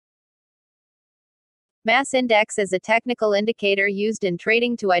Mass index is a technical indicator used in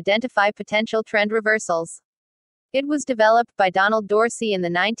trading to identify potential trend reversals. It was developed by Donald Dorsey in the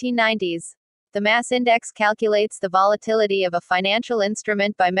 1990s. The mass index calculates the volatility of a financial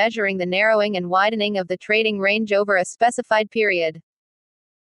instrument by measuring the narrowing and widening of the trading range over a specified period.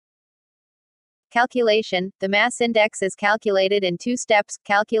 Calculation. The mass index is calculated in two steps.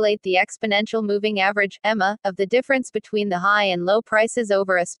 Calculate the exponential moving average, EMA, of the difference between the high and low prices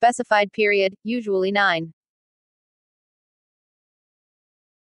over a specified period, usually 9.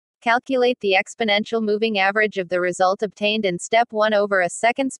 Calculate the exponential moving average of the result obtained in step 1 over a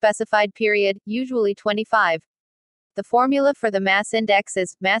second specified period, usually 25. The formula for the mass index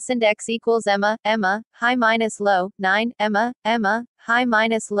is mass index equals EMA, EMA, high minus low, 9, EMA, EMA, high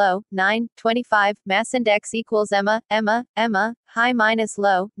minus low, 9, 25, mass index equals EMA, EMA, EMA, high minus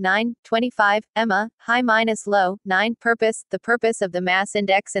low, 9, 25, EMA, high minus low, 9. Purpose. The purpose of the mass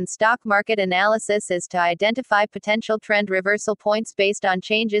index in stock market analysis is to identify potential trend reversal points based on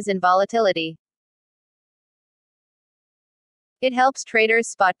changes in volatility. It helps traders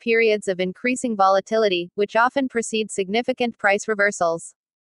spot periods of increasing volatility, which often precede significant price reversals.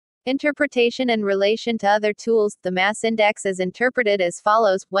 Interpretation in relation to other tools. The mass index is interpreted as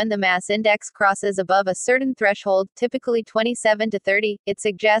follows: when the mass index crosses above a certain threshold, typically 27 to 30, it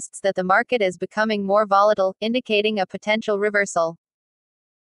suggests that the market is becoming more volatile, indicating a potential reversal.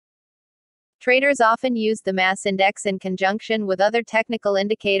 Traders often use the mass index in conjunction with other technical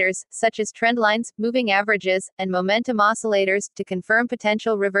indicators, such as trend lines, moving averages, and momentum oscillators, to confirm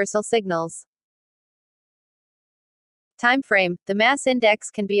potential reversal signals. Time frame. The mass index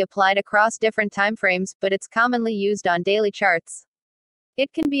can be applied across different timeframes, but it's commonly used on daily charts.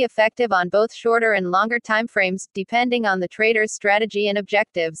 It can be effective on both shorter and longer timeframes, depending on the trader's strategy and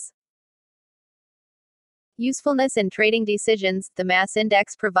objectives. Usefulness in trading decisions. The mass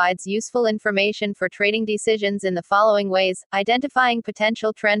index provides useful information for trading decisions in the following ways: identifying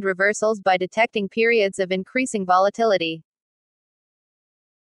potential trend reversals by detecting periods of increasing volatility,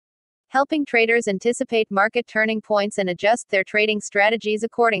 helping traders anticipate market turning points and adjust their trading strategies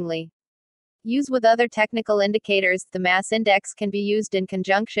accordingly. Use with other technical indicators. The mass index can be used in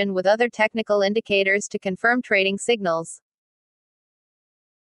conjunction with other technical indicators to confirm trading signals.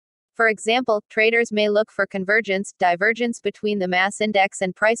 For example, traders may look for convergence, divergence between the mass index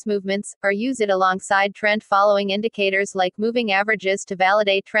and price movements, or use it alongside trend-following indicators like moving averages to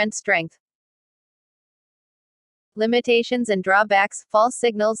validate trend strength. Limitations and drawbacks. False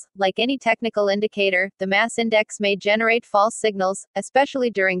signals. Like any technical indicator, the mass index may generate false signals, especially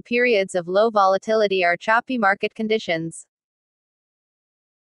during periods of low volatility or choppy market conditions.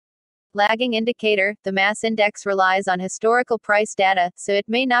 Lagging indicator. The mass index relies on historical price data, so it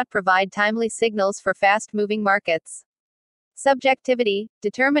may not provide timely signals for fast-moving markets. Subjectivity.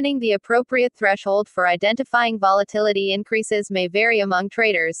 Determining the appropriate threshold for identifying volatility increases may vary among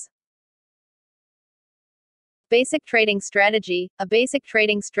traders. Basic trading strategy. A basic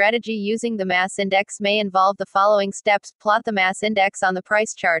trading strategy using the mass index may involve the following steps. Plot the mass index on the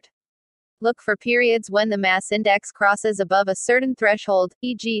price chart. Look for periods when the mass index crosses above a certain threshold,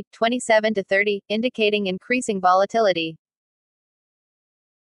 e.g., 27 to 30, indicating increasing volatility.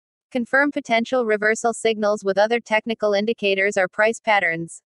 Confirm potential reversal signals with other technical indicators or price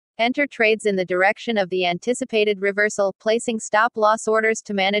patterns. Enter trades in the direction of the anticipated reversal, placing stop-loss orders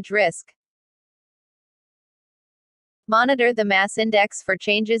to manage risk. Monitor the mass index for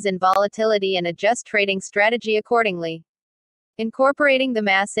changes in volatility and adjust trading strategy accordingly. Incorporating the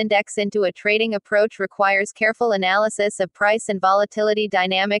mass index into a trading approach requires careful analysis of price and volatility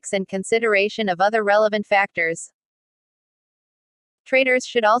dynamics and consideration of other relevant factors. Traders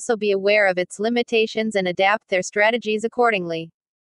should also be aware of its limitations and adapt their strategies accordingly.